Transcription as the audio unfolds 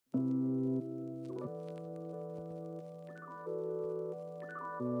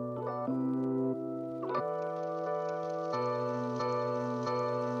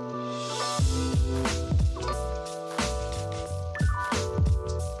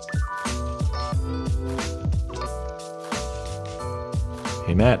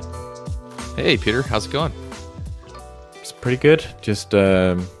Hey, Matt. Hey, Peter. How's it going? It's pretty good. Just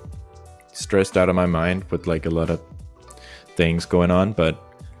stressed out of my mind with like a lot of things going on. But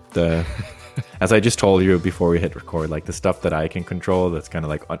as I just told you before we hit record, like the stuff that I can control, that's kind of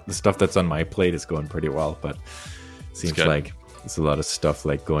like the stuff that's on my plate is going pretty well. But it seems like there's a lot of stuff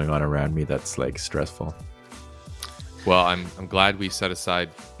like going on around me that's like stressful. Well, I'm glad we set aside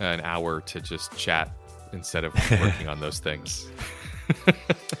an hour to just chat instead of working on those things.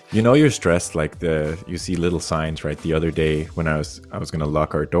 You know, you're stressed like you see little signs, right? The other day when I was going to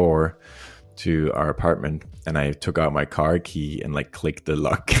lock our door to our apartment, and I took out my car key and like clicked the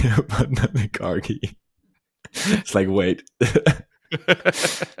lock button on the car key. It's like, wait,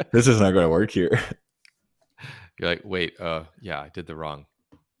 this is not going to work here. You're like, wait, yeah, I did the wrong.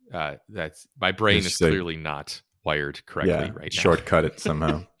 That's my brain is clearly not wired correctly right now. Shortcut it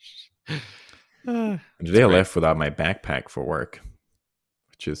somehow. And today I left without my backpack for work,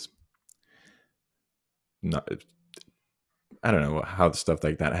 which is not. I don't know how stuff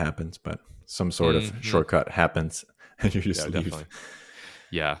like that happens, but some sort of shortcut happens, and you just leave. Definitely.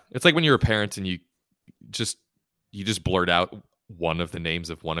 Yeah, it's like when you're a parent and you just blurt out one of the names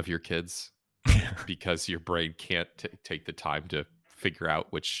of one of your kids because your brain can't take the time to figure out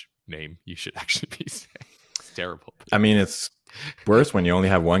which name you should actually be saying. It's terrible. I mean, it's worse when you only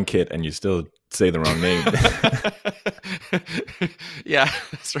have one kid and you still say the wrong name. Yeah,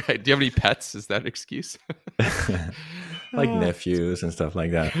 that's right. Do you have any pets? Is that an excuse? Like nephews and stuff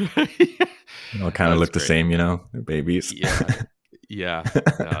like that. They all kind of look the same, you know? They're babies. Yeah.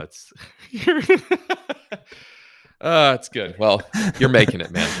 No, it's good. Well, you're making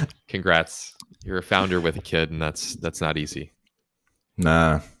it, man. Congrats. You're a founder with a kid, and that's not easy.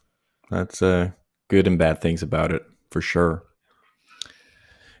 Nah, that's good and bad things about it for sure.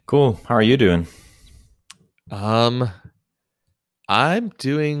 Cool. How are you doing? I'm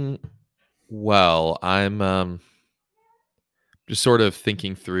doing well. I'm just sort of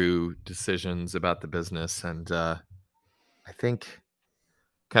thinking through decisions about the business, and I think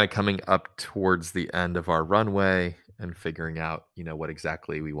kind of coming up towards the end of our runway and figuring out, what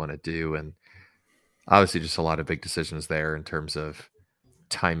exactly we want to do, and obviously just a lot of big decisions there in terms of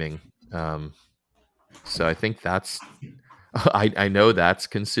timing. So I think I know that's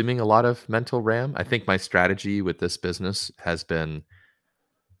consuming a lot of mental RAM. I think my strategy with this business has been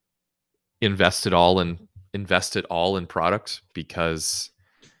invest it all in product because,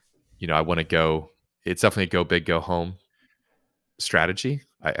 I want to go. It's definitely a go big, go home strategy.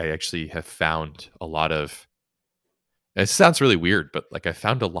 I actually have found a lot of. It sounds really weird, but like I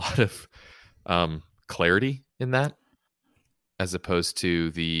found a lot of clarity in that, as opposed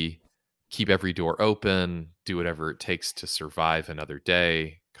to the keep every door open, do whatever it takes to survive another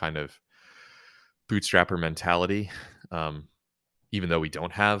day kind of bootstrapper mentality. Even though we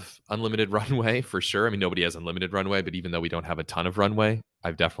don't have unlimited runway for sure. I mean, nobody has unlimited runway, but even though we don't have a ton of runway,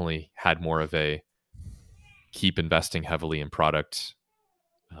 I've definitely had more of a keep investing heavily in product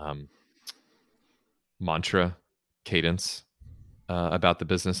mantra cadence about the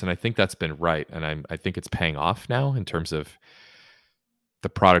business. And I think that's been right. And I think it's paying off now in terms of the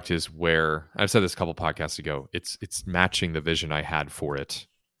product is where I've said this a couple podcasts ago. It's matching the vision I had for it,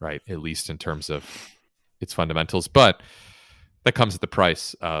 right? At least in terms of its fundamentals, but that comes at the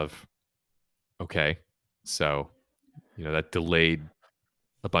price of, okay, so that delayed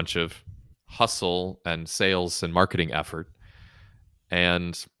a bunch of hustle and sales and marketing effort,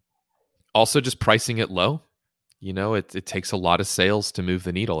 and also just pricing it low. It takes a lot of sales to move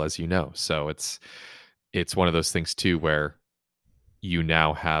the needle, as you know. So it's one of those things too where you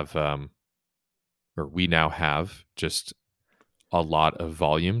now have, or we now have just a lot of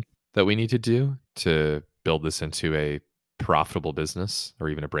volume that we need to do to build this into a profitable business or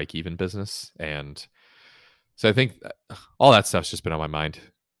even a break-even business. And so I think all that stuff's just been on my mind.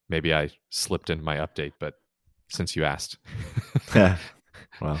 Maybe I slipped into my update, but since you asked.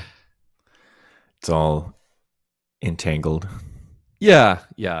 Well, it's all entangled. Yeah,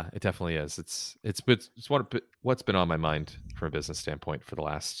 it definitely is. It's what's been on my mind from a business standpoint for the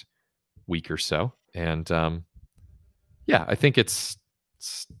last week or so, and I think it's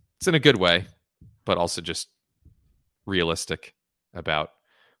in a good way, but also just realistic about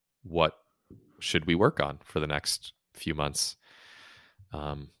what should we work on for the next few months.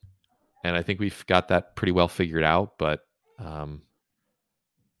 And I think we've got that pretty well figured out, but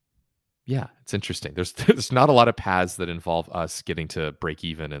it's interesting. There's not a lot of paths that involve us getting to break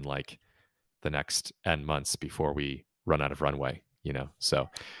even in like the next N months before we run out of runway, so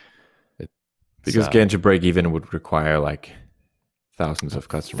because getting to break even would require like thousands of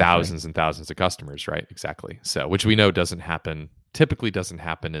customers, thousands and thousands of customers, right? Exactly. So, which we know doesn't happen typically doesn't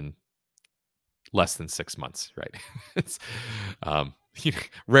happen in less than 6 months, right? It's you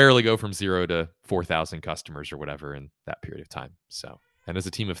rarely go from 0 to 4,000 customers or whatever in that period of time. So, and as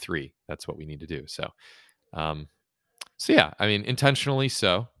a team of 3, that's what we need to do. Um, so yeah, I mean, intentionally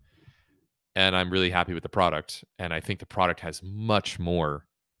so, and I'm really happy with the product, and I think the product has much more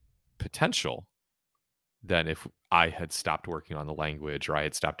potential than if I had stopped working on the language, or I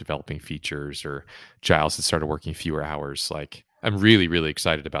had stopped developing features, or Giles had started working fewer hours. Like, I'm really, really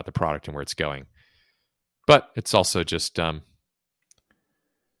excited about the product and where it's going. But it's also just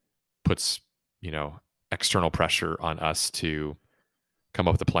puts, external pressure on us to come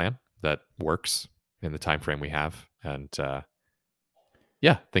up with a plan that works in the time frame we have. And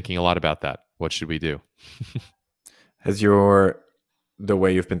yeah, thinking a lot about that. What should we do? Has the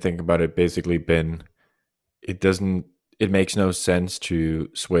way you've been thinking about it basically been, it makes no sense to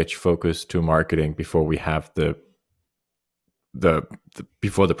switch focus to marketing before we have the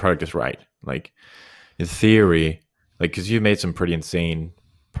before the product is right? Like, in theory, like, because you made some pretty insane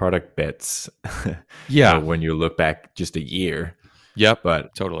product bets, Yeah. when you look back just a year. Yep.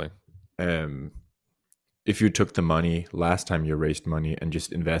 But Totally. if you took the money last time you raised money and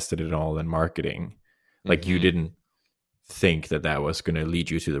just invested it all in marketing, like, you didn't think that was going to lead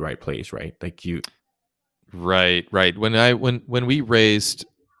you to the right place, right? Like, you Right. When we raised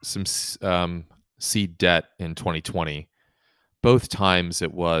some seed debt in 2020, both times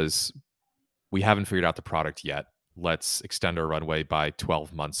it was, we haven't figured out the product yet. Let's extend our runway by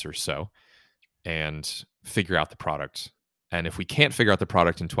 12 months or so and figure out the product. And if we can't figure out the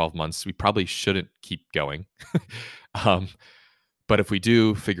product in 12 months, we probably shouldn't keep going. But if we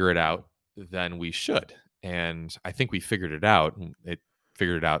do figure it out, then we should. And I think we figured it out. It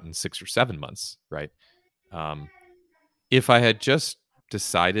figured it out in 6 or 7 months, right? If I had just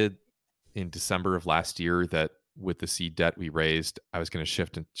decided in December of last year that with the seed debt we raised, I was going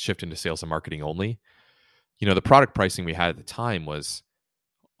to shift into sales and marketing only, the product pricing we had at the time was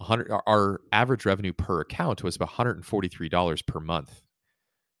 100. Our average revenue per account was about $143 per month.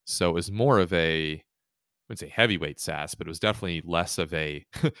 So it was more of a, I wouldn't say heavyweight SaaS, but it was definitely less of a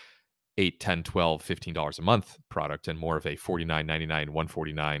 8, 10, 12, $15 a month product, and more of a $49.99,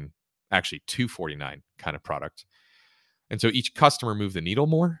 $149, actually $249 kind of product. And so each customer moved the needle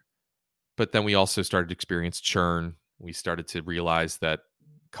more, but then we also started to experience churn. We started to realize that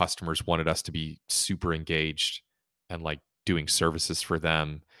customers wanted us to be super engaged and like doing services for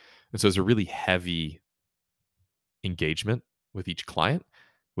them. And so it was a really heavy engagement with each client,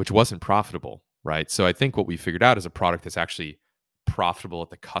 which wasn't profitable, right? So I think what we figured out is a product that's actually profitable at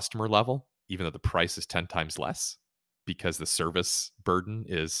the customer level, even though the price is 10 times less, because the service burden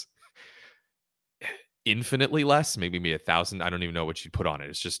is infinitely less, maybe 1,000. I don't even know what you'd put on it.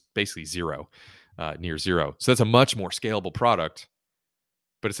 It's just basically zero, near zero. So that's a much more scalable product,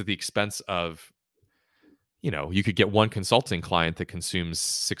 but it's at the expense of, you could get one consulting client that consumes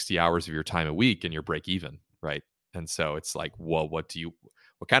 60 hours of your time a week and you're break even, right? And so it's like, well, what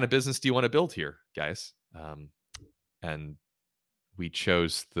kind of business do you want to build here, guys? And we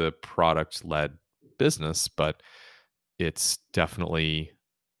chose the product-led business, but it's definitely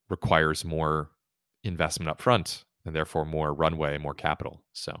requires more investment up front and therefore more runway, more capital.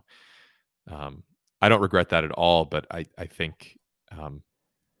 So I don't regret that at all, but I think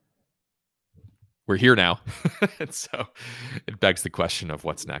we're here now. And so it begs the question of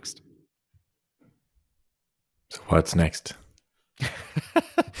what's next. So what's next?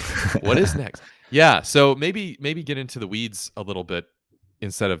 What is next? Yeah. So maybe get into the weeds a little bit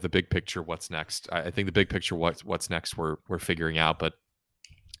instead of the big picture. What's next? I think the big picture, what's next, we're figuring out, but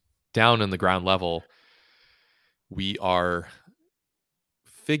down in the ground level, we are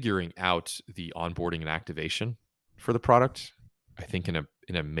figuring out the onboarding and activation for the product. I think in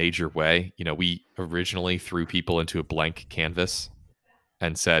a major way. We originally threw people into a blank canvas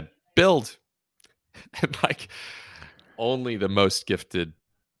and said, build. And like only the most gifted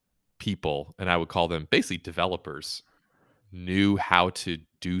people, and I would call them basically developers, knew how to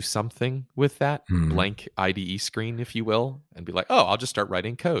do something with that blank IDE screen, if you will, and be like, oh, I'll just start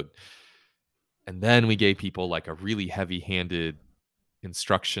writing code. And then we gave people like a really heavy-handed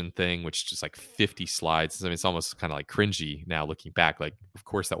instruction thing, which is just like 50 slides. I mean, it's almost kind of like cringy now looking back. Like, of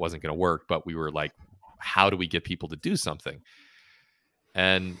course that wasn't going to work, but we were like, how do we get people to do something?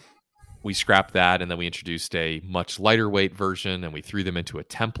 And we scrapped that, and then we introduced a much lighter weight version, and we threw them into a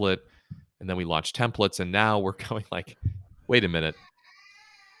template, and then we launched templates, and now we're going like, wait a minute.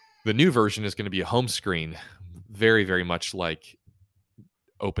 The new version is going to be a home screen, very, very much like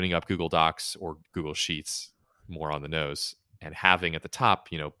opening up Google Docs or Google Sheets, more on the nose, and having at the top,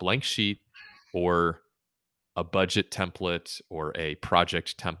 blank sheet or a budget template or a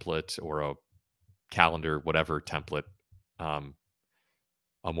project template or a calendar, whatever template, um,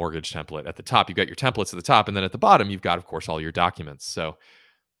 a mortgage template at the top. You've got your templates at the top, and then at the bottom, you've got, of course, all your documents. So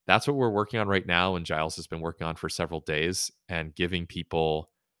that's what we're working on right now, and Giles has been working on for several days, and giving people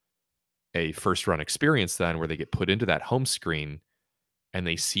a first run experience then where they get put into that home screen and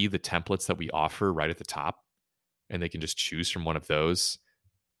they see the templates that we offer right at the top, and they can just choose from one of those,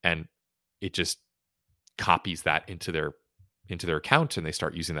 and it just copies that into their account, and they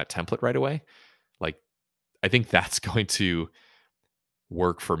start using that template right away. Like, I think that's going to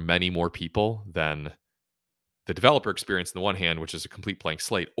work for many more people than the developer experience on the one hand, which is a complete blank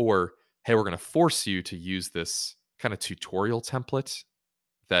slate, or, hey, we're going to force you to use this kind of tutorial template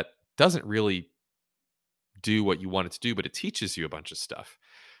that doesn't really do what you want it to do, but it teaches you a bunch of stuff.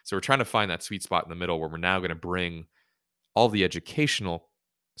 So we're trying to find that sweet spot in the middle where we're now going to bring all the educational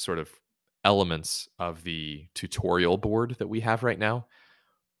sort of elements of the tutorial board that we have right now,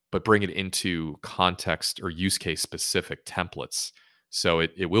 but bring it into context or use case specific templates. So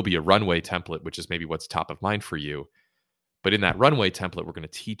it will be a runway template, which is maybe what's top of mind for you. But in that runway template, we're going to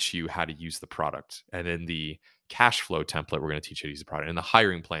teach you how to use the product. And in the cash flow template, we're going to teach you to use the product. And the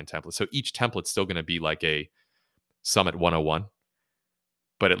hiring plan template. So each template's still going to be like a Summit 101,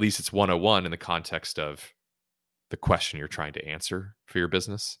 but at least it's 101 in the context of the question you're trying to answer for your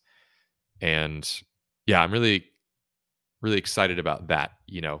business. And yeah, I'm really, really excited about that,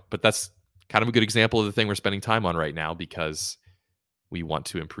 but that's kind of a good example of the thing we're spending time on right now, because we want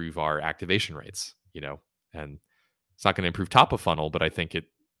to improve our activation rates, and it's not going to improve top of funnel, but I think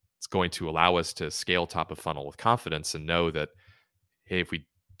it's going to allow us to scale top of funnel with confidence and know that, hey, if we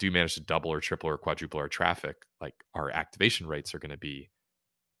do manage to double or triple or quadruple our traffic, like, our activation rates are going to be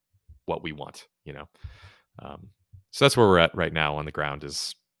what we want, so that's where we're at right now on the ground,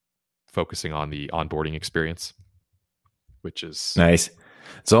 is focusing on the onboarding experience, which is nice.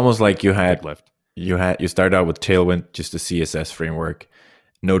 It's almost like you big lift. You started out with Tailwind, just a CSS framework,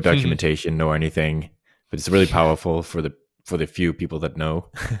 no documentation, no anything, but it's really powerful for the few people that know.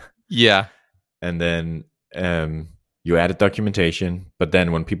 Yeah. And then you added documentation, but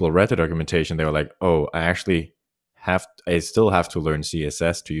then when people read the documentation, they were like, "Oh, I still have to learn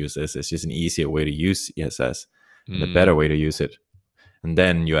CSS to use this. It's just an easier way to use CSS and a better way to use it." And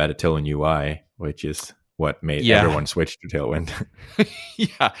then you added Tailwind UI, which is what made everyone switch to Tailwind.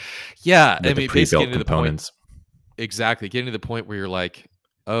 Yeah. I mean, pre-built components. Exactly. Getting to the point where you're like,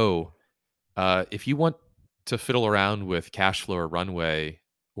 oh, if you want to fiddle around with cash flow or runway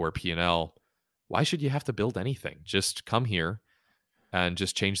or P&L, why should you have to build anything? Just come here and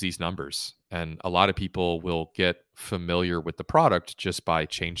just change these numbers. And a lot of people will get familiar with the product just by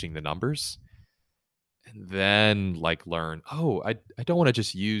changing the numbers, and then learn, oh, I don't want to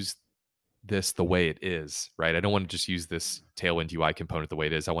just use this the way it is, right? I don't want to just use this Tailwind UI component the way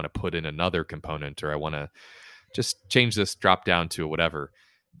it is. I want to put in another component, or I want to just change this drop down to whatever.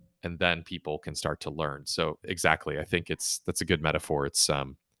 And then people can start to learn. So exactly. I think that's a good metaphor. It's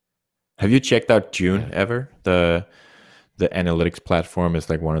have you checked out June ever? The analytics platform is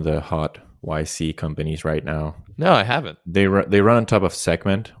like one of the hot YC companies right now. No, I haven't. They run on top of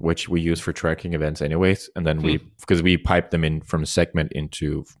Segment, which we use for tracking events anyways. And then because we pipe them in from Segment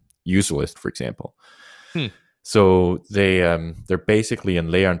into Userlist, for example. So they're basically, and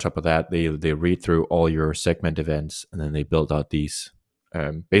layer on top of that, they read through all your Segment events, and then they build out these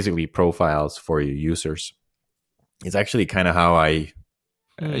basically profiles for your users. It's actually kind of how I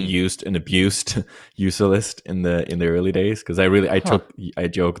used and abused Userlist in the early days, because I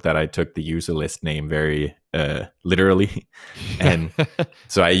joke that I took the Userlist name very literally, and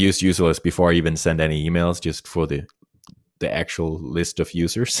so I used Userlist before I even send any emails, just for the actual list of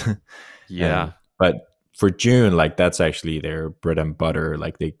users. But for June, that's actually their bread and butter.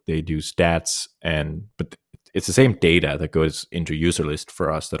 They do stats, but it's the same data that goes into Userlist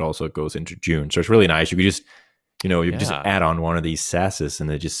for us that also goes into June. So it's really nice. You could just just add on one of these SASs, and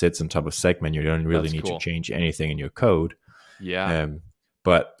it just sits on top of Segment. You don't really need to change anything in your code.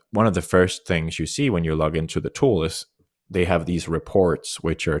 But one of the first things you see when you log into the tool is they have these reports,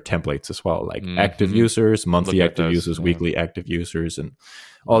 which are templates as well, like active users, monthly active users, weekly active users, and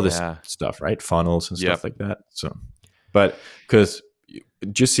all this stuff, right? Funnels and stuff like that. So, but because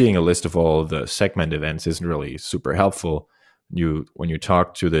just seeing a list of all the Segment events isn't really super helpful. When you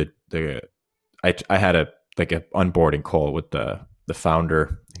talk to I had a onboarding call with the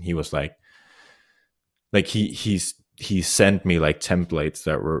founder, and he was like he sent me templates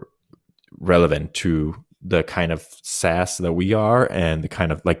that were relevant to the kind of SaaS that we are, and the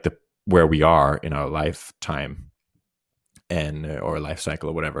kind of where we are in our lifetime. and or life cycle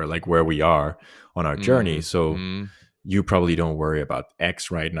or whatever, like where we are on our journey. So Mm-hmm. you probably don't worry about X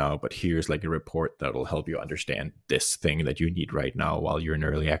right now, but here's like a report that'll help you understand this thing that you need right now while you're in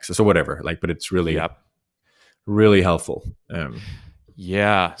early access or whatever. Like, but it's really, Yep. really helpful.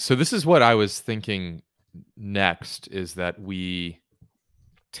 Yeah. So this is what I was thinking next, is that we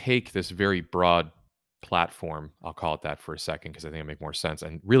take this very broad platform, I'll call it that for a second because I think it'll make more sense,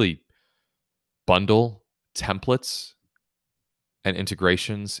 and really bundle templates and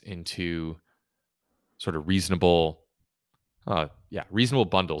integrations into sort of reasonable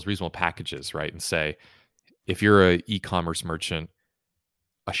bundles, reasonable packages, right? And say, if you're an e-commerce merchant,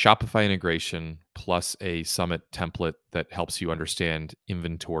 a Shopify integration plus a Summit template that helps you understand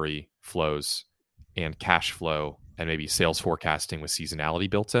inventory flows and cash flow and maybe sales forecasting with seasonality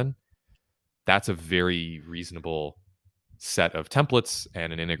built in, that's a very reasonable set of templates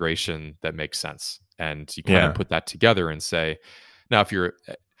and an integration that makes sense. And you kind of Yeah. put that together and say, now if you're,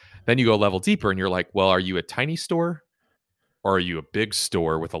 then you go a level deeper and you're like, well, are you a tiny store or are you a big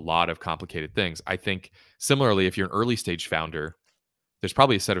store with a lot of complicated things? I think similarly, if you're an early stage founder, there's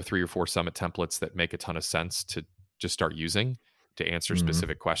probably a set of 3 or 4 Summit templates that make a ton of sense to just start using to answer Mm.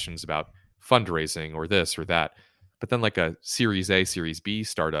 specific questions about fundraising or this or that. But then like a Series A, Series B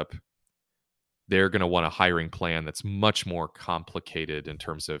startup, they're going to want a hiring plan that's much more complicated in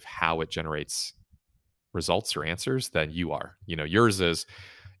terms of how it generates results or answers than you are. You know, yours is,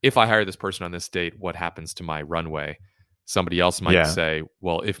 if I hire this person on this date, what happens to my runway? Somebody else might Yeah. say,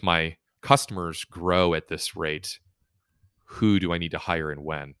 well, if my customers grow at this rate, who do I need to hire and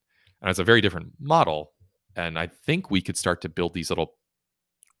when? And it's a very different model. And I think we could start to build these little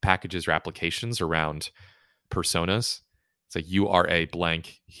packages or applications around personas. It's like, you are a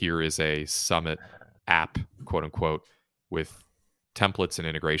blank. Here is a Summit app, quote unquote, with templates and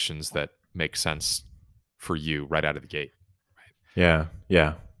integrations that make sense for you right out of the gate. Yeah.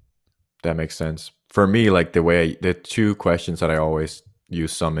 Yeah. That makes sense. For me, like the 2 questions that I always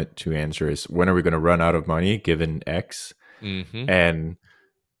use Summit to answer is, when are we going to run out of money given X? Mm-hmm. And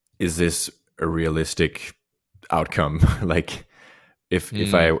is this a realistic outcome? Like if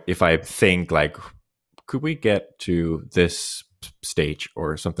I think like, could we get to this stage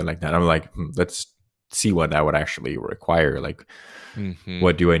or something like that? I'm like, let's see what that would actually require. Like, Mm-hmm.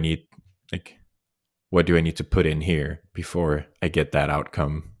 what do I need? Like, what do I need to put in here before I get that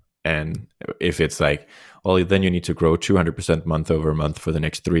outcome? And if it's like, well, then you need to grow 200% month over month for the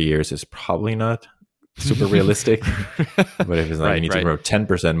next 3 years, is probably not super realistic. But if it's like, you need to grow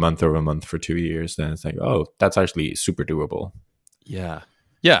 10% month over month for 2 years, then it's like, oh, that's actually super doable. Yeah.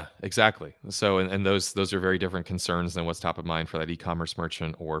 Yeah, exactly. So, and those are very different concerns than what's top of mind for that e-commerce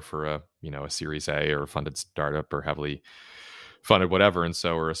merchant or for a Series A or a funded startup or heavily funded whatever. And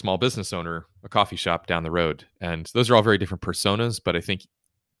so, or a small business owner, a coffee shop down the road. And those are all very different personas. But I think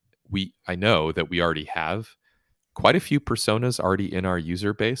I know that we already have quite a few personas already in our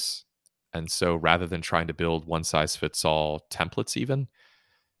user base. And so, rather than trying to build one size fits all templates, even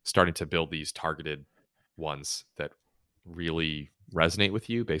starting to build these targeted ones that really resonate with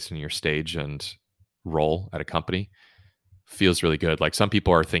you based on your stage and role at a company feels really good. Like, some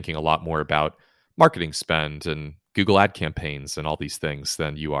people are thinking a lot more about marketing spend and Google ad campaigns and all these things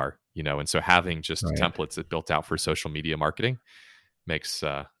than you are, and so having just Right. templates that built out for social media marketing makes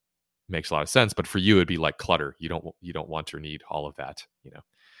a lot of sense. But for you, it'd be like clutter. You don't want or need all of that.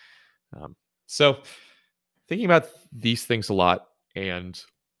 So thinking about these things a lot, and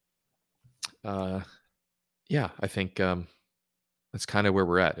yeah, I think that's kind of where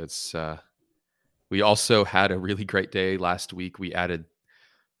we're at. It's we also had a really great day last week. We added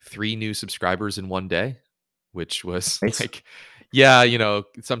 3 new subscribers in one day, which was Nice. like, yeah,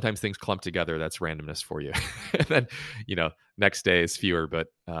 sometimes things clump together. That's randomness for you. And then, next day is fewer, but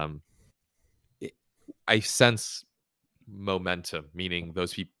I sense momentum, meaning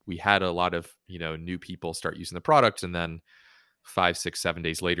those people, we had a lot of, new people start using the product. And then 5, 6, 7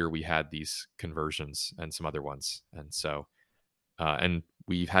 days later, we had these conversions and some other ones. And so, and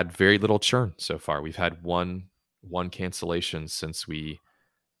we've had very little churn so far. We've had one cancellation since we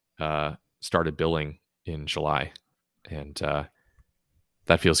started billing in July, and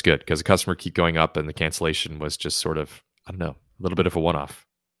that feels good because the customer keep going up, and the cancellation was just sort of, I don't know, a little bit of a one-off.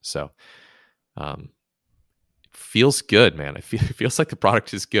 So feels good, man. It feels like the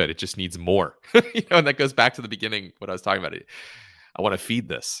product is good. It just needs more, and that goes back to the beginning, what I was talking about. I want to feed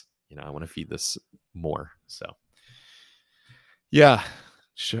this, I want to feed this more. So yeah,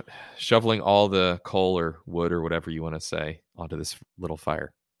 shoveling all the coal or wood or whatever you want to say onto this little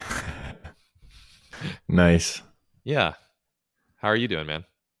fire. Nice. Yeah. How are you doing, man?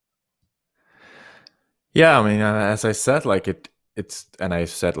 Yeah, I mean, as I said, like it's, and I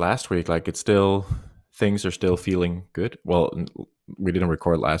said last week, like it's still, things are still feeling good. Well, we didn't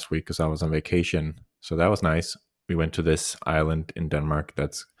record last week because I was on vacation, so that was nice. We went to this island in Denmark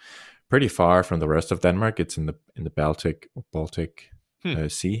that's pretty far from the rest of Denmark. It's in the Baltic Hmm.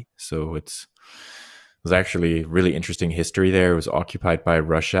 Sea, so there's actually really interesting history there. It was occupied by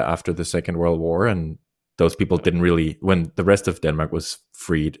Russia after the Second World War, and those people didn't really, when the rest of Denmark was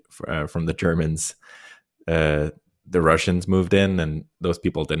freed from the Germans, uh, the Russians moved in, and those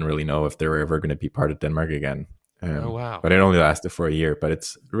people didn't really know if they were ever going to be part of Denmark again. Oh wow. But it only lasted for a year. But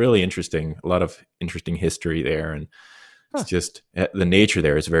it's really interesting. A lot of interesting history there, and it's Huh. just the nature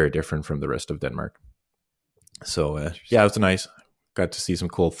there is very different from the rest of Denmark. So yeah, it Interesting. was nice. Got to see some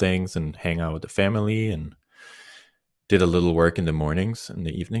cool things and hang out with the family, and did a little work in the mornings and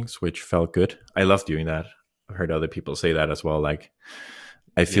the evenings, which felt good. I love doing that. I've heard other people say that as well. Like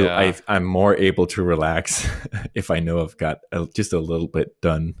I feel Yeah. I'm more able to relax if I know I've got just a little bit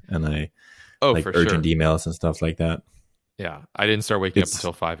done, and I Oh, like for urgent sure. emails and stuff like that. Yeah. I didn't start waking up It's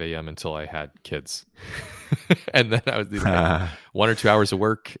until 5 a.m. until I had kids. And then I was doing like 1 or 2 hours of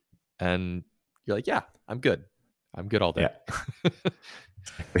work, and you're like, yeah, I'm good. I'm good all day. yeah,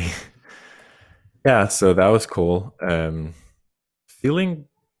 exactly. Yeah, so that was cool. Feeling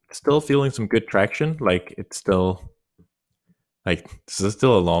Still feeling some good traction. Like it's still like this is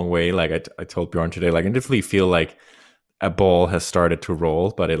still a long way. Like I told Bjorn today, like I definitely feel like a ball has started to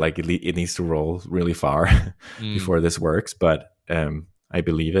roll, but it needs to roll really far Mm, before this works. But I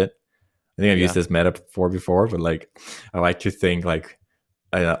believe it. I think I've used yeah. this metaphor before, but like I like to think like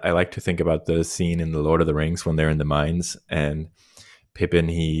I like to think about the scene in the Lord of the Rings when they're in the mines and Pippin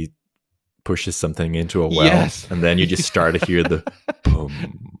he pushes something into a well, Yes. and then you just start to hear the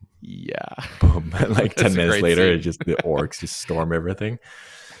boom, Yeah. boom, and like That's 10 a minutes great later, it scene. just the orcs just storm everything.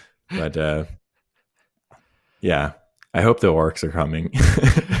 But yeah, I hope the orcs are coming.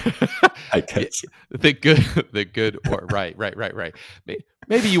 I Yeah, guess. the good, or right.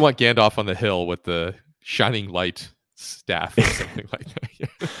 Maybe you want Gandalf on the hill with the shining light staff or something like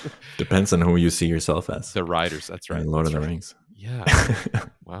that. Depends on who you see yourself as The riders. That's right. in Lord of That's the right. Rings. Yeah.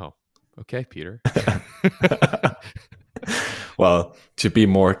 Wow. Okay, Peter. Well, to be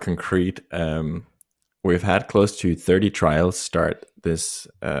more concrete, we've had close to 30 trials start this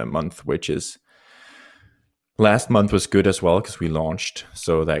month, which is last month was good as well because we launched.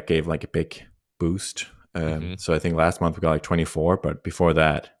 So that gave like a big boost. Hmm. So I think last month we got like 24, but before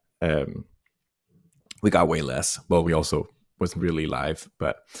that, we got way less. Well, we also wasn't really live,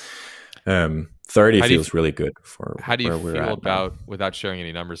 but 30 How do you feels really good for how do you where we're feel at now. about, without sharing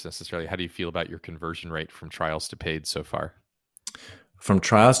any numbers necessarily, how do you feel about your conversion rate from trials to paid so far? From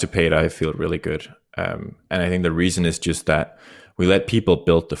trials to paid, I feel really good. And I think the reason is just that we let people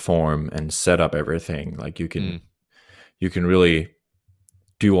build the form and set up everything. Like Mm, you can really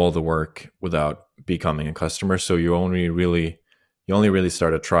do all the work without becoming a customer. So you only really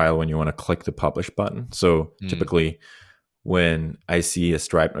start a trial when you want to click the publish button. So mm, typically when I see a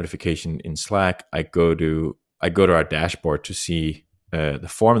Stripe notification in Slack, I go to our dashboard to see the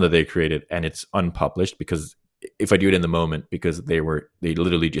form that they created, and it's unpublished because if I do it in the moment, because they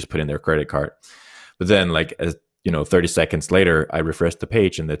literally just put in their credit card. But then, like as 30 seconds later, I refresh the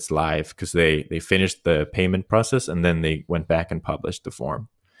page and it's live because they finished the payment process and then they went back and published the form.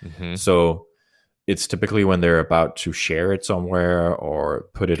 hmm. So it's typically when they're about to share it somewhere or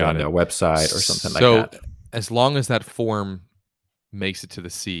put it Got on their it. website or something like So that. as long as that form makes it to the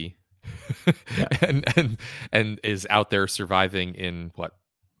sea Yeah, and and is out there surviving in what,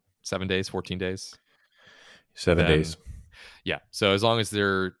 7 days, 14 days, 7 days. then yeah. So as long as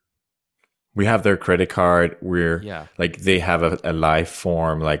they're, We have their credit card. We're yeah, like they have a live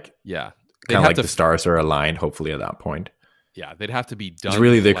form, like yeah, they'd kind of have like to the stars are aligned. Hopefully, at that point, yeah, they'd have to be it's done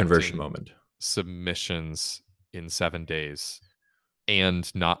really the conversion collecting moment. submissions in 7 days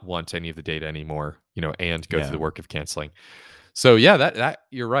and not want any of the data anymore, and go through Yeah, the work of canceling. So yeah, that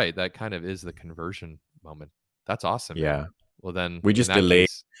you're right. That kind of is the conversion moment. That's awesome, man. yeah. Well, then We in just that delay.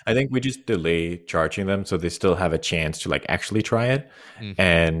 case, I think we just delay charging them so they still have a chance to like actually try it, mhm.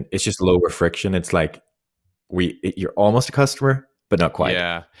 and it's just lower friction. It's like you're almost a customer, but not quite.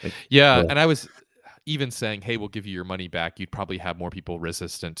 Yeah. Like, Yeah, well, and I was even saying, "Hey, we'll give you your money back." You'd probably have more people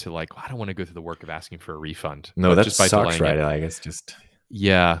resistant to like, "I don't want to go through the work of asking for a refund." no, But that just by sucks, delaying right? it, Like it's just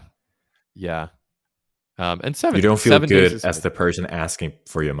yeah, yeah. And you seven don't feel seven days good is as hard. the person asking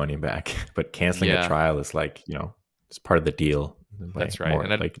for your money back, but canceling a Yeah, trial is like it's part of the deal in a way, that's right. And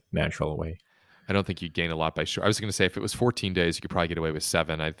more like natural way. I don't think you'd gain a lot by sure. I was going to say if it was 14 days, you could probably get away with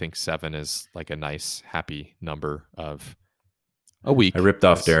 7. I think 7 is like a nice, happy number of a I week. ripped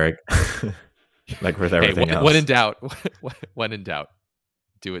off Is Derrick. like with Hey, everything when else. in doubt, when in doubt,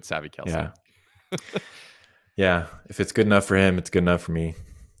 do it, Savvy Kelsey. Yeah. Yeah. If it's good enough for him, it's good enough for me.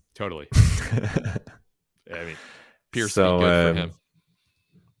 Totally. I mean, appears to be So good for him.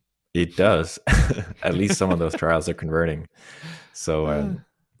 it does. At least some of those trials are converting. So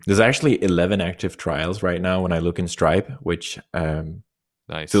there's actually 11 active trials right now when I look in Stripe, which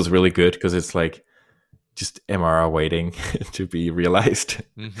Nice. feels really good because it's like just MRR waiting to be realized.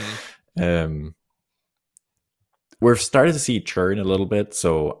 We're starting to see churn a little bit,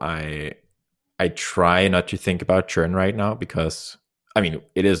 so I try not to think about churn right now because I mean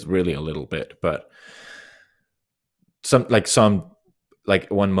it is really a little bit, but some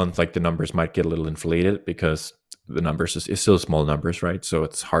 1 month like the numbers might get a little inflated because the numbers is still small numbers, right? So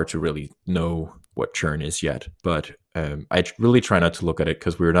it's hard to really know what churn is yet. But I really try not to look at it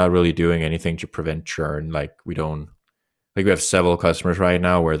because we're not really doing anything to prevent churn. Like we have several customers right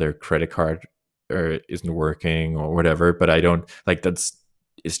now where their credit card isn't working or whatever, but I don't like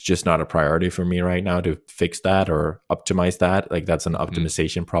it's just not a priority for me right now to fix that or optimize that. Like that's an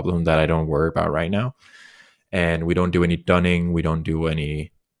optimization problem that I don't worry about right now. And we don't do any dunning. We don't do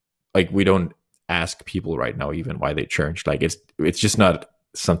any, like we don't ask people right now even why they churn. Like it's just not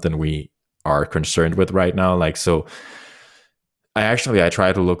something we are concerned with right now. Like, so I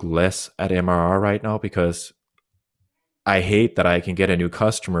try to look less at MRR right now because I hate that I can get a new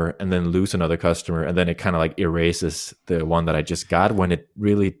customer and then lose another customer, and then it kind of like erases the one that I just got when it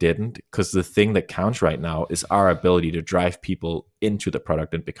really didn't. Because the thing that counts right now is our ability to drive people into the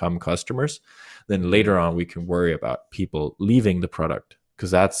product and become customers. Then later on, we can worry about people leaving the product because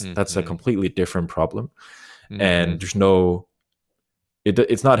that's a completely different problem. And there's no,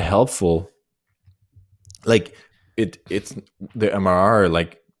 it's not helpful. Like it's the MRR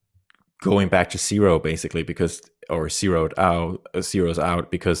like going back to zero basically or zeroes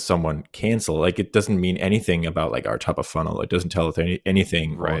out because someone canceled. Like it doesn't mean anything about like our top of funnel. It doesn't tell us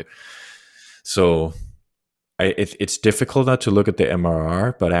anything. Right. So it's difficult not to look at the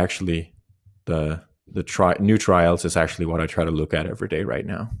MRR, but actually the new trials is actually what I try to look at every day right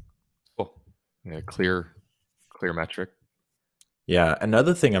now. Cool. Yeah, clear metric. Yeah.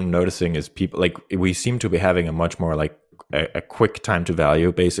 Another thing I'm noticing is people like we seem to be having a much more like a quick time to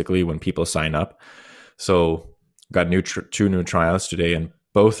value basically when people sign up. So got two new trials today, and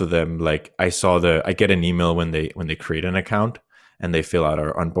both of them, like I get an email when they create an account and they fill out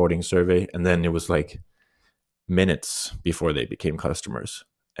our onboarding survey, and then it was like minutes before they became customers.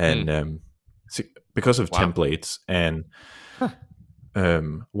 And because of templates, and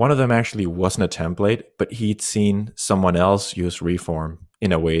one of them actually wasn't a template, but he'd seen someone else use Reform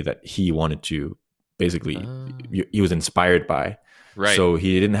in a way that he wanted to basically he was inspired by. Right. So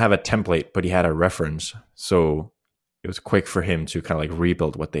he didn't have a template, but he had a reference. So it was quick for him to kind of like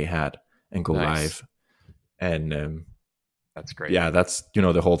rebuild what they had and go live. And that's great. Yeah, that's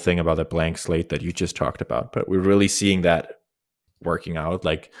the whole thing about the blank slate that you just talked about. But we're really seeing that working out.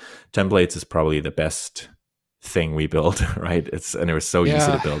 Like templates is probably the best thing we built, right? And it was so easy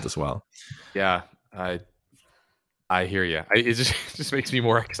to build as well. Yeah, I hear you. It just makes me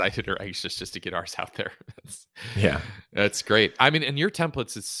more excited or anxious just to get ours out there. That's great. I mean, and your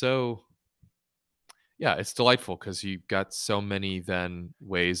templates is so, it's delightful because you've got so many then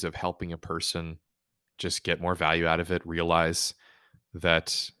ways of helping a person just get more value out of it, realize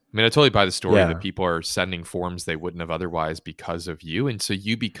that, I mean, I totally buy the story that people are sending forms they wouldn't have otherwise because of you. And so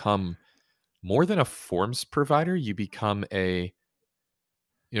you become more than a forms provider. You become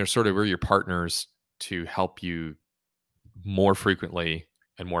sort of we're your partners to help you more frequently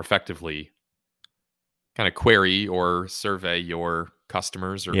and more effectively kind of query or survey your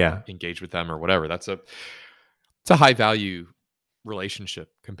customers or engage with them or whatever. It's a high value relationship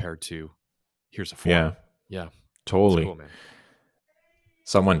compared to here's a form. Yeah. Totally. Cool, man.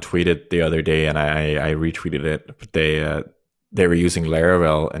 Someone tweeted the other day and I retweeted it, but they were using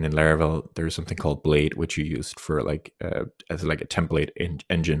Laravel, and in Laravel there's something called Blade, which you used for like as like a template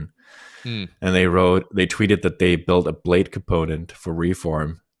engine. And they tweeted that they built a Blade component for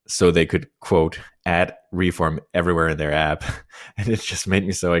Reform so they could, quote, add Reform everywhere in their app. And it just made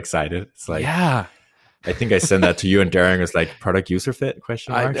me so excited. It's like, I think I sent that to you and Derrick. Was like product user fit ?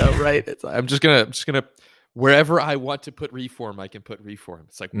 I know, right? I'm just gonna wherever I want to put Reform, I can put Reform.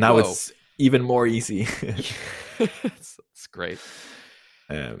 It's like now it's even more easy. It's great.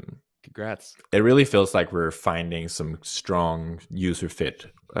 Congrats. It really feels like we're finding some strong user fit.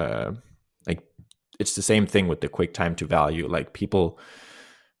 Like it's the same thing with the quick time to value. Like people,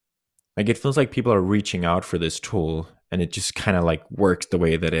 like it feels like people are reaching out for this tool, and it just kind of like works the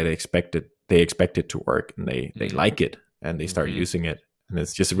way that they expect it to work, and they like it, and they start using it. and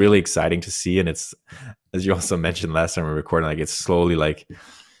it's just really exciting to see. And it's, as you also mentioned last time we recorded, like it's slowly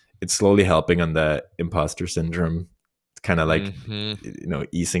helping on the imposter syndrome. It's kind of like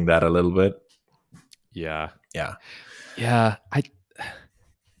easing that a little bit. Yeah. Yeah. I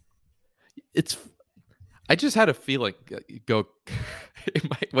just had a feeling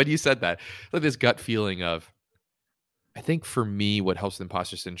when you said that, like this gut feeling of, I think for me, what helps with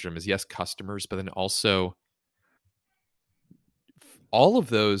imposter syndrome is, yes, customers, but then also all of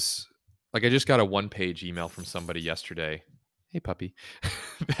those. Like I just got a 1-page email from somebody yesterday. Hey, puppy.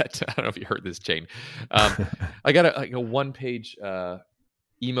 That, I don't know if you heard this, Jane. I got a 1-page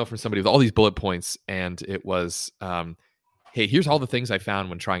email from somebody with all these bullet points, and it was, hey, here's all the things I found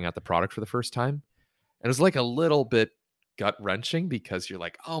when trying out the product for the first time. And it was like a little bit gut wrenching because you're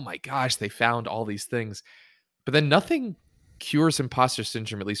like, oh my gosh, they found all these things. But then nothing cures imposter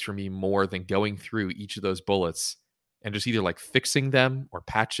syndrome, at least for me, more than going through each of those bullets and just either like fixing them or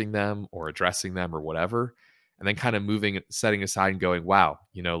patching them or addressing them or whatever. And then kind of setting aside and going, wow,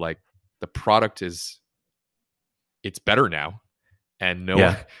 like the product it's better now. And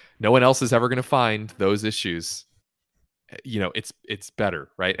no one else is ever going to find those issues. It's better,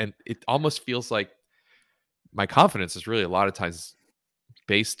 right? And it almost feels like my confidence is really a lot of times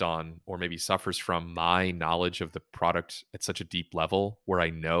based on, or maybe suffers from, my knowledge of the product at such a deep level where I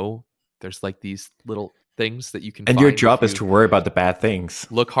know there's like these little things that you can and find your job is to worry about the bad things.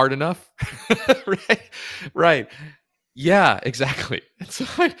 Look hard enough. Right. Yeah, exactly. And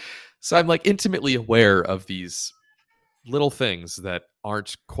so I'm like intimately aware of these little things that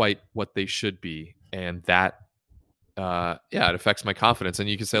aren't quite what they should be. And that, it affects my confidence. And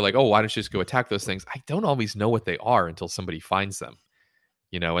you can say like, oh, why don't you just go attack those things? I don't always know what they are until somebody finds them,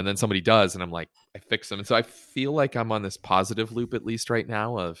 and then somebody does, and I'm like, I fix them. And so I feel like I'm on this positive loop, at least right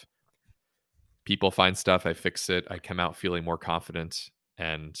now, of people find stuff, I fix it, I come out feeling more confident,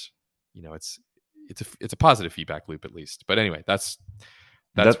 and it's a positive feedback loop, at least. But anyway, that's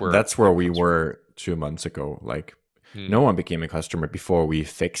where we were 2 months ago. Like no one became a customer before we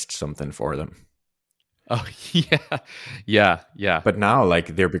fixed something for them. Oh yeah. But now,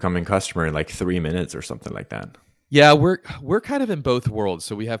 like, they're becoming customer in like 3 minutes or something like that. Yeah, we're kind of in both worlds.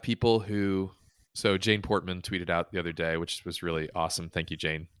 So we have people who. So Jane Portman tweeted out the other day, which was really awesome. Thank you,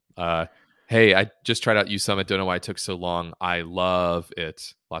 Jane. Hey, I just tried out U Summit. Don't know why it took so long. I love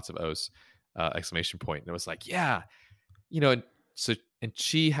it. Lots of O's, exclamation point. And it was like, yeah, and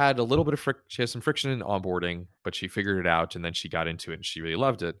she had a little bit of she has some friction in onboarding, but she figured it out, and then she got into it and she really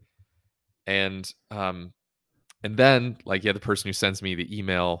loved it. And then the person who sends me the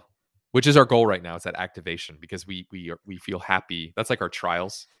email, which is our goal right now, is that activation, because we feel happy. That's like our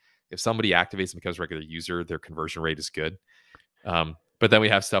trials. If somebody activates and becomes a regular user, their conversion rate is good. But then we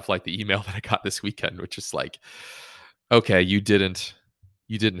have stuff like the email that I got this weekend, which is like, okay, you didn't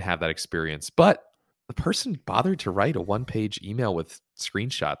have that experience, but the person bothered to write a 1-page email with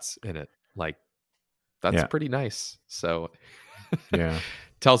screenshots in it. Like, that's pretty nice. So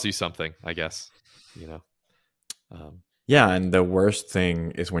tells you something, I guess, and the worst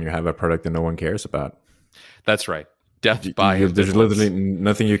thing is when you have a product that no one cares about. That's right. Death by there's literally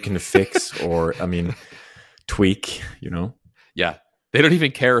nothing you can fix or, tweak, Yeah. They don't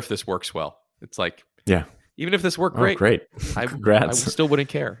even care if this works well. It's like, even if this worked great, Congrats. I still wouldn't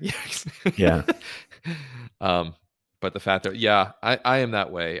care. Yeah. But the fact that, I am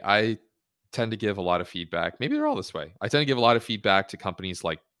that way. I tend to give a lot of feedback. Maybe they're all this way. I tend to give a lot of feedback to companies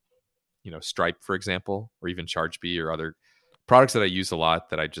like, Stripe, for example, or even ChargeBee, or other products that I use a lot,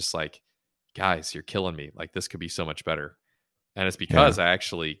 that I just like, guys, you're killing me. Like, this could be so much better. And it's because I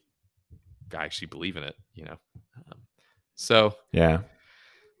actually believe in it, So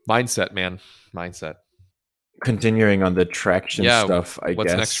mindset, man. Mindset. Continuing on the traction stuff, I guess.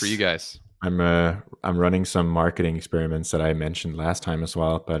 What's next for you guys? I'm running some marketing experiments that I mentioned last time as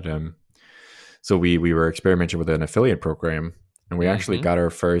well. But so we were experimenting with an affiliate program, and we actually got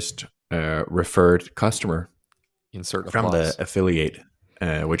our first referred customer from the affiliate,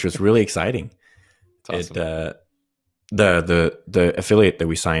 which was really exciting. That's awesome. The affiliate that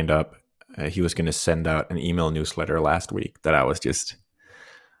we signed up, he was going to send out an email newsletter last week that I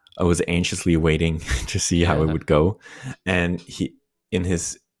was anxiously waiting to see how it would go. And he, in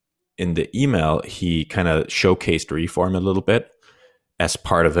the email, he kind of showcased Reform a little bit as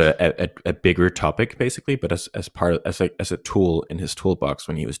part of a bigger topic, basically, but as a tool in his toolbox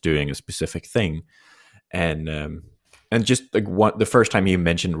when he was doing a specific thing. And just like the first time he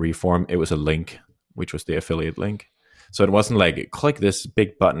mentioned Reform, it was a link, which was the affiliate link. So it wasn't like, click this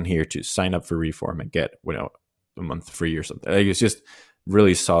big button here to sign up for Reform and get a month free or something. It was just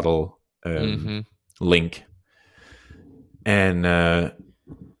really subtle link. And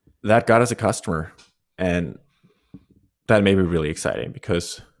that got us a customer. And that made me really exciting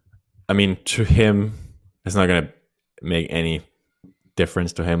because, I mean, to him, it's not going to make any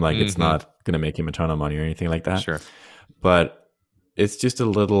difference to him. Like, it's Mm-hmm. not going to make him a ton of money or anything like that. Sure. But it's just a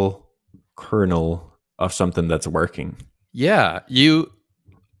little kernel of something that's working. Yeah.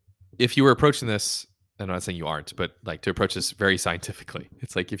 If you were approaching this, I'm not saying you aren't, but like to approach this very scientifically,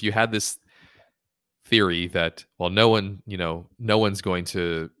 it's like if you had this theory that, well, no one's going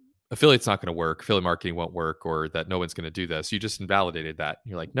to, affiliate's not going to work, affiliate marketing won't work, or that no one's going to do this, you just invalidated that.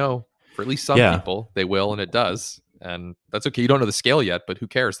 You're like, no, for at least some Yeah. people, they will, and it does. And that's okay. You don't know the scale yet, but who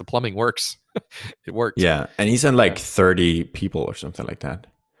cares? The plumbing works. It worked. Yeah. And he sent like Yeah. 30 people or something like that.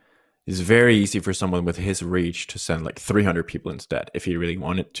 It's very easy for someone with his reach to send like 300 people instead if he really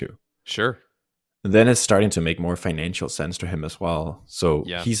wanted to. Sure. And then it's starting to make more financial sense to him as well. So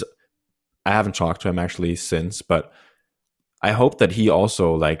Yeah. I haven't talked to him actually since, but I hope that he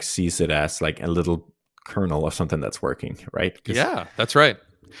also like sees it as like a little kernel of something that's working, right? Yeah, that's right.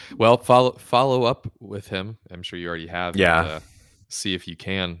 Well, follow up with him. I'm sure you already have. Yeah. And, see if you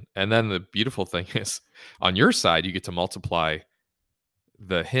can. And then the beautiful thing is, on your side, you get to multiply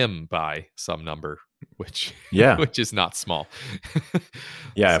the him by some number, which Yeah. which is not small.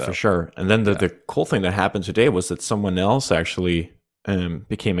 Yeah, So, for sure. And then the cool thing that happened today was that someone else actually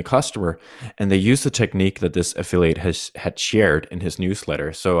became a customer, and they used the technique that this affiliate had shared in his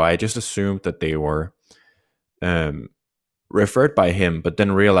newsletter. So I just assumed that they were referred by him, but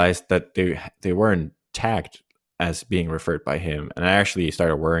then realized that they weren't tagged as being referred by him. And I actually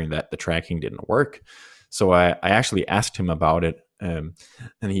started worrying that the tracking didn't work. So I actually asked him about it, and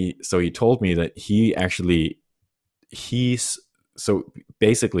he told me that so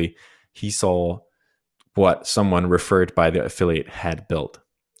basically he saw what someone referred by the affiliate had built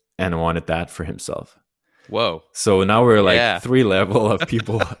and wanted that for himself. whoa. So now we're like Yeah. 3 level of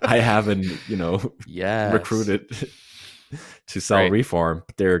people I haven't, Yes. recruited to sell Right. Reform.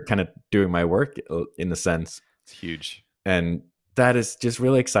 They're kind of doing my work in a sense. It's huge. And that is just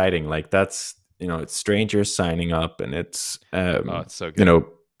really exciting. Like that's, it's strangers signing up, and it's, It's so good.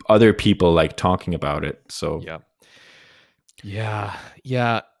 other people like talking about it. So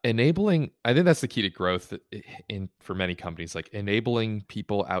Yeah. Enabling, I think that's the key to growth for many companies, like enabling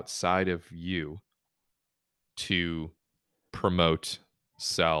people outside of you to promote,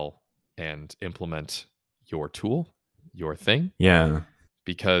 sell, and implement your tool, your thing, yeah.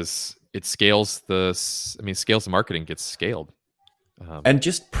 because it scales scales the marketing, gets scaled. And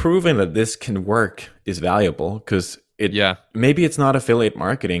just proving that this can work is valuable, because Yeah. maybe it's not affiliate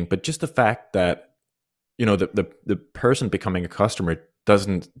marketing, but just the fact that the person becoming a customer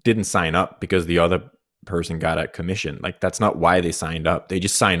didn't sign up because the other person got a commission. Like that's not why they signed up. They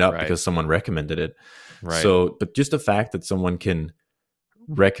just signed up Right. because someone recommended it. Right. So, but just the fact that someone can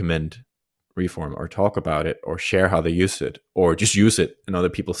recommend Reform or talk about it or share how they use it, or just use it and other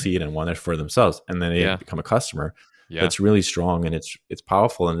people see it and want it for themselves, and then they become a customer. Yeah. That's really strong, and it's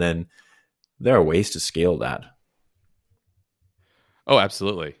powerful. And then there are ways to scale that. Oh,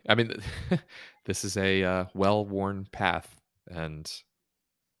 absolutely. I mean, this is a well-worn path, and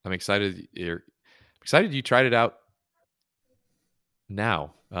I'm excited. You're excited you tried it out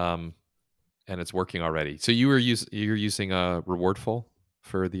now, and it's working already. So you're using Rewardful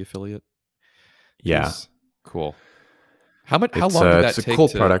for the affiliate? Yeah. Piece? Cool. How long did that it's take? a cool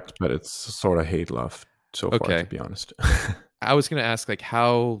product, but it's sort of hate love so far, Okay. to be honest. I was going to ask, like,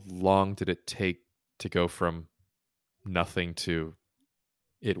 how long did it take to go from nothing to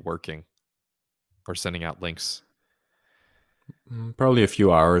it working or sending out links? Probably a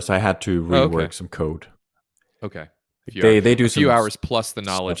few hours. I had to rework some code. Okay. They do a few some hours plus the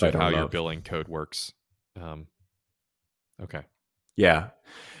knowledge stuff I of how don't your love. billing code works. Okay. Yeah,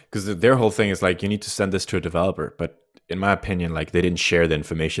 because their whole thing is like, you need to send this to a developer, but in my opinion, like they didn't share the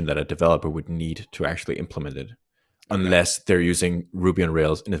information that a developer would need to actually implement it, unless they're using Ruby on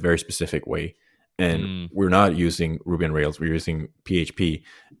Rails in a very specific way. And we're not using Ruby on Rails. We're using PHP,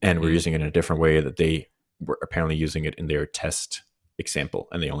 and we're using it in a different way that they were apparently using it in their test example,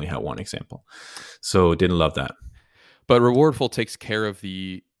 and they only had one example. So didn't love that. But Rewardful takes care of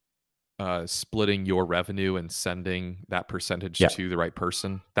the splitting your revenue and sending that percentage to the right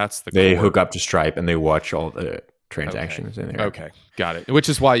person. That's they hook up to Stripe, and they watch all the transactions in there. Okay, got it. Which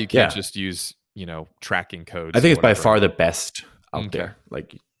is why you can't just use tracking codes. I think it's by far the best out there.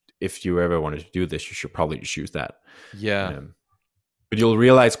 Like if you ever wanted to do this, you should probably just use that. Yeah. But you'll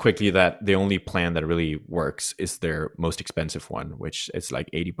realize quickly that the only plan that really works is their most expensive one, which is like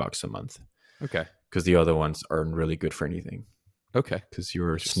 $80 a month. Okay. Because the other ones aren't really good for anything. Okay. because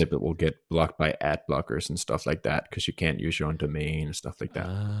your snippet will get blocked by ad blockers and stuff like that because you can't use your own domain and stuff like that.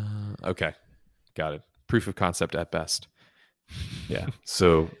 Okay. Got it. Proof of concept at best. Yeah.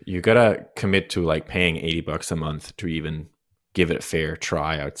 So you gotta commit to like paying $80 a month to even give it a fair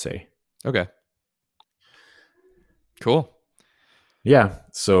try, I'd say. Okay. Cool. Yeah.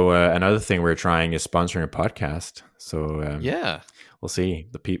 So another thing we're trying is sponsoring a podcast. So Yeah. we'll see.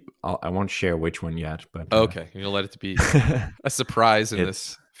 The people I won't share which one yet, but Okay. You're gonna let it to be a surprise in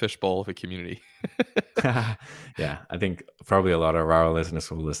this fishbowl of a community. yeah, I think probably a lot of our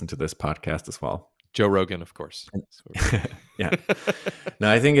listeners will listen to this podcast as well. Joe Rogan, of course. Yeah.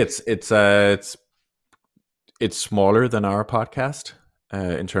 No, I think it's smaller than our podcast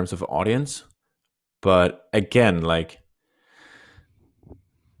in terms of audience, but again, like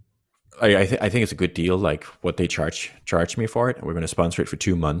I think it's a good deal. Like what they charge me for it. We're going to sponsor it for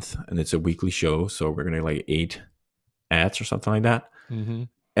 2 months, and it's a weekly show, so we're going to like 8 ads or something like that. Mm-hmm.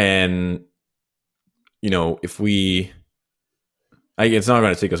 And if we, it's not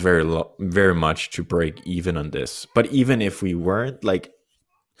going to take us very much to break even on this. But even if we weren't, like,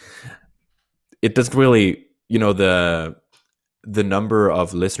 it doesn't really, the number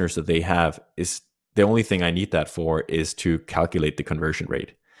of listeners that they have is the only thing I need that for is to calculate the conversion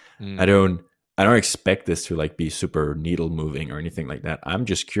rate. I don't expect this to like be super needle moving or anything like that. I'm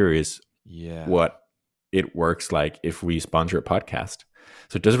just curious what it works like if we sponsor a podcast.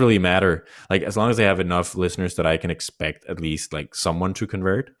 So it doesn't really matter. Like as long as they have enough listeners that I can expect at least like someone to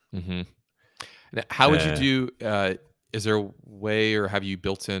convert. Mm-hmm. Now, how would you do? Is there a way, or have you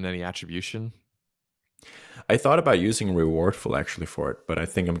built in any attribution? I thought about using Rewardful actually for it, but I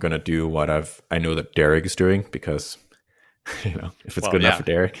think I'm gonna do what I know that Derrick is doing because if it's good enough for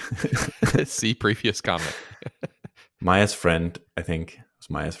Derrick. See previous comment. Maya's friend, I think it was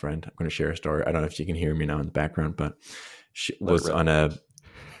Maya's friend. I'm going to share a story. I don't know if she can hear me now in the background, but she was on a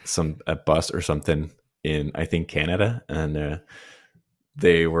bus or something in, I think, Canada, and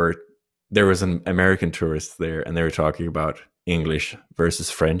there was an American tourist there, and they were talking about English versus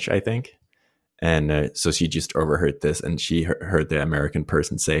French, I think, and so she just overheard this, and she heard the American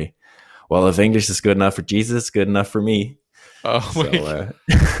person say, "Well, if English is good enough for Jesus, it's good enough for me." Oh, so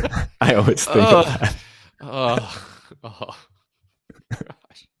I always think of that.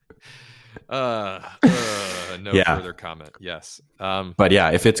 No further comment. Yes. But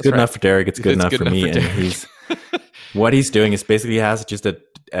yeah, if it's good enough for Derrick, it's good enough for me. And what he's doing is basically has just a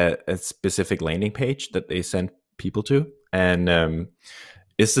specific landing page that they send people to. And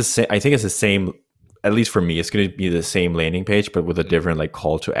it's the same. I think it's the same, at least for me, it's going to be the same landing page, but with a different like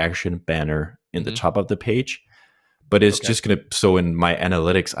call to action banner in the top of the page. But it's just going to, so in my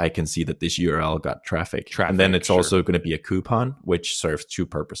analytics, I can see that this URL got traffic. And then it's also going to be a coupon, which serves 2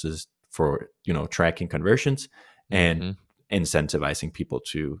 purposes for, tracking conversions and incentivizing people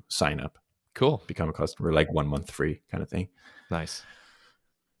to sign up. Cool. Become a customer, like 1 month free kind of thing. Nice.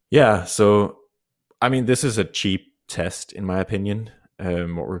 Yeah. So, I mean, this is a cheap test, in my opinion,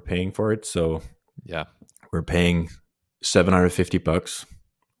 what we're paying for it. So yeah, we're paying $750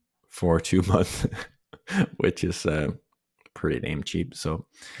 for 2 months. Which is pretty damn cheap. So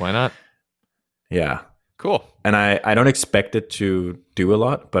why not? Yeah. Cool. And I don't expect it to do a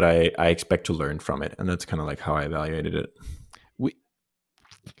lot, but I expect to learn from it. And that's kind of like how I evaluated it. I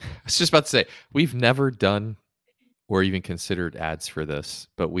was just about to say, we've never done or even considered ads for this,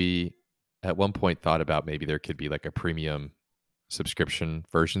 but we at one point thought about maybe there could be like a premium subscription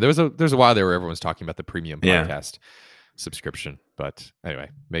version. There was a while there where everyone was talking about the premium podcast subscription, but anyway,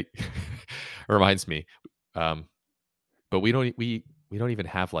 reminds me. But we don't even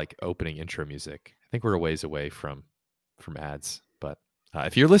have like opening intro music. I think we're a ways away from ads. But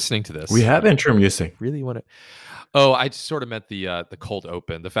if you're listening to this, we have intro music. Really want to? Oh, I just sort of meant the cold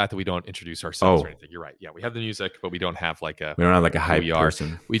open. The fact that we don't introduce ourselves or anything. You're right. Yeah, we have the music, but we don't have like a hype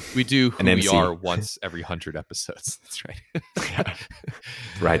person. We do who we are once every 100 episodes. That's right. Yeah.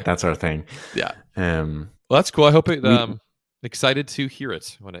 Right. That's our thing. Yeah. Well, that's cool. I hope it. Excited to hear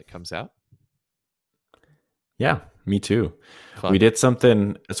it when it comes out. Yeah, me too. Fun. We did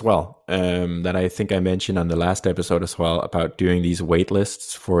something as well that I think I mentioned on the last episode as well about doing these wait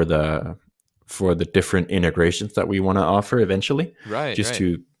lists for the different integrations that we want to offer eventually. Right. Just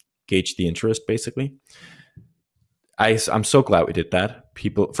to gauge the interest, basically. I'm so glad we did that.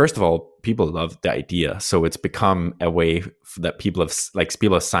 People love the idea, so it's become a way that people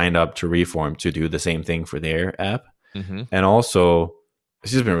have signed up to Reform to do the same thing for their app. Mm-hmm. And also,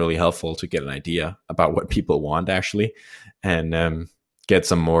 it's just been really helpful to get an idea about what people want actually, and get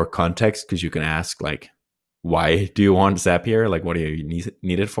some more context, because you can ask like, why do you want Zapier? Like, what do you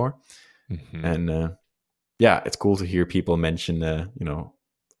need it for? Mm-hmm. And yeah, it's cool to hear people mention,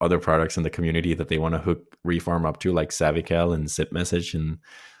 other products in the community that they want to hook Reform up to, like SavvyCal and Zip Message and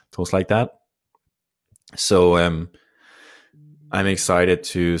tools like that. So I'm excited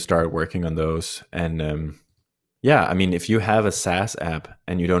to start working on those. And yeah, I mean, if you have a SaaS app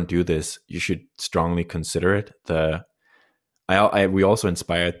and you don't do this, you should strongly consider it. We also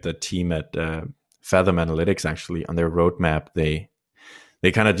inspired the team at Fathom Analytics, actually, on their roadmap. They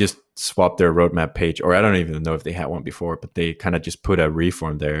kind of just swapped their roadmap page, or I don't even know if they had one before, but they kind of just put a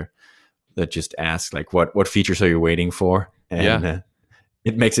Reform there that just asks like, what features are you waiting for? And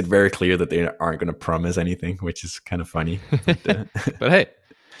it makes it very clear that they aren't going to promise anything, which is kind of funny. But hey,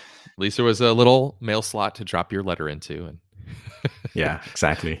 at least there was a little mail slot to drop your letter into. And yeah,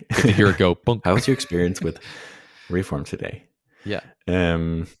 exactly. Good to hear it go. Bunk. How was your experience with Reform today? Yeah.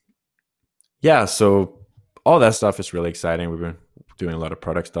 Yeah, so all that stuff is really exciting. We've been doing a lot of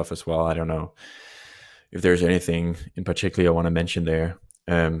product stuff as well. I don't know if there's anything in particular I want to mention there.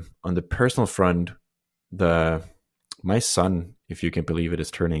 On the personal front, my son, if you can believe it, is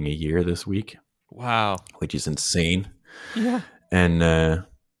turning a year this week. Wow. Which is insane. Yeah. And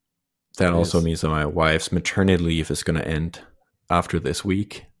that also means that my wife's maternity leave is going to end after this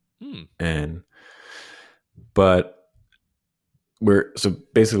week. But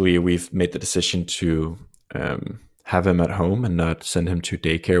we've made the decision to have him at home and not send him to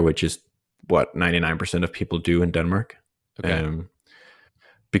daycare, which is what 99% of people do in Denmark. Okay.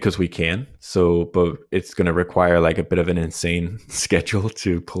 Because we can. So, but it's going to require like a bit of an insane schedule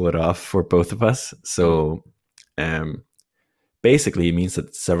to pull it off for both of us. So, basically it means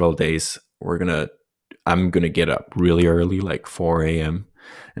that several days I'm going to get up really early, like 4 a.m.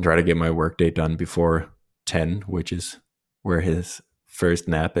 and try to get my workday done before 10, which is where his first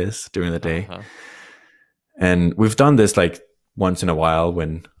nap is during the day. And we've done this like once in a while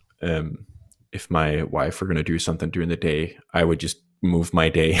when, if my wife were going to do something during the day, I would just move my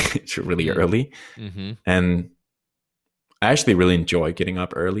day to really early. And I actually really enjoy getting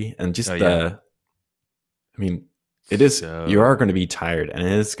up early and just I mean, you are going to be tired and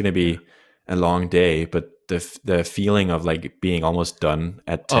it is going to be a long day, but the feeling of like being almost done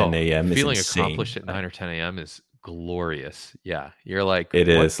at 10 a.m. is feeling insane. Accomplished at 9 or 10 a.m. is glorious. Yeah. You're like,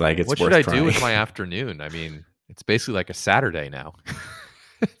 it's what should I do with my afternoon? I mean, it's basically like a Saturday now.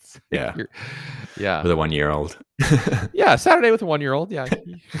 Yeah. Yeah. With a 1-year-old. Yeah. Saturday with a 1-year-old. Yeah.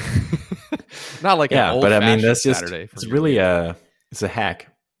 Not like an old, but I mean, that's just, Saturday it's really it's a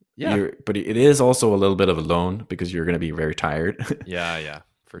hack. Yeah. But it is also a little bit of a loan because you're going to be very tired. Yeah,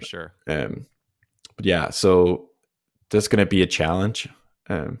 for sure. But yeah, so that's going to be a challenge.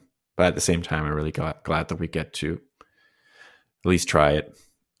 But at the same time, I'm really glad that we get to at least try it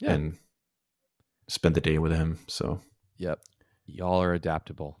and spend the day with him. So, yep. Y'all are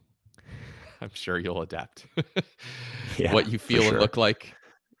adaptable. I'm sure you'll adapt. Yeah, what you feel and look like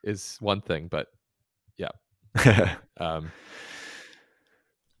is one thing, but yeah. I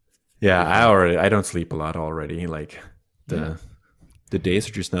don't sleep a lot already. Like the days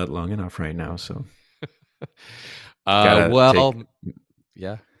are just not long enough right now. So,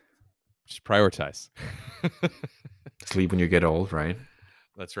 just prioritize. Sleep when you get old, right?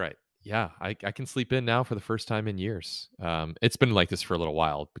 That's right. Yeah, I can sleep in now for the first time in years. It's been like this for a little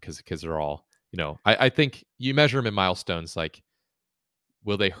while because the kids are all, I think you measure them in milestones. Like,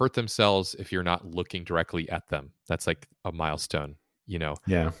 will they hurt themselves if you're not looking directly at them? That's like a milestone,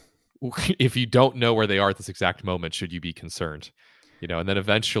 Yeah. If you don't know where they are at this exact moment, should you be concerned? And then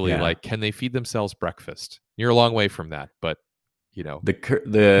eventually, like, can they feed themselves breakfast? You're a long way from that, but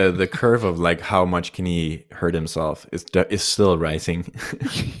the curve of like how much can he hurt himself is still rising.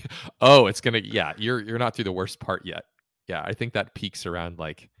 Oh, it's gonna you're not through the worst part yet. Yeah, I think that peaks around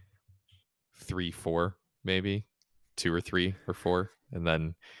like 3, 4, maybe 2 or 3 or 4, and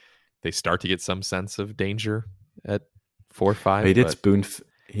then they start to get some sense of danger at 4 or 5.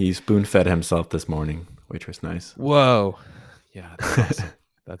 He spoon fed himself this morning, which was nice. Whoa, yeah, that's awesome.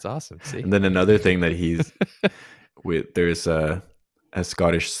 That's awesome. See, and then another thing that there's a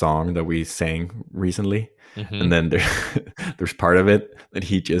Scottish song that we sang recently, and then there's part of it that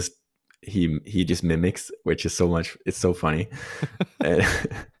he just mimics, which is it's so funny.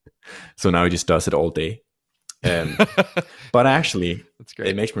 So now he just does it all day. But actually, that's great.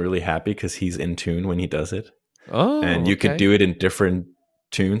 It makes me really happy because he's in tune when he does it. Oh, and you could do it in different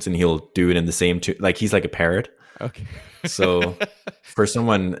tunes, and he'll do it in the same tune. Like he's like a parrot. Okay. So for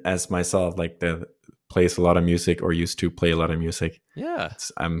someone as myself, like that plays a lot of music or used to play a lot of music,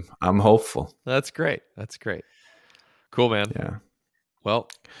 I'm hopeful. That's great. Cool, man. Yeah. Well.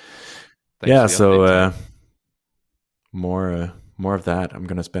 Yeah. So more of that. I'm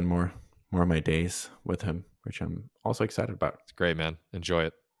gonna spend more more of my days with him, which I'm also excited about. It's great, man. Enjoy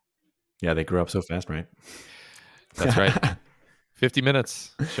it. Yeah, they grew up so fast, right? That's right. 50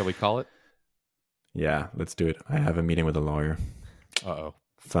 minutes. Shall we call it? Yeah, let's do it. I have a meeting with a lawyer. Uh-oh.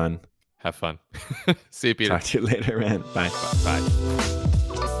 Fun. Have fun. See you, Peter. Talk to you later, man. Bye. Bye.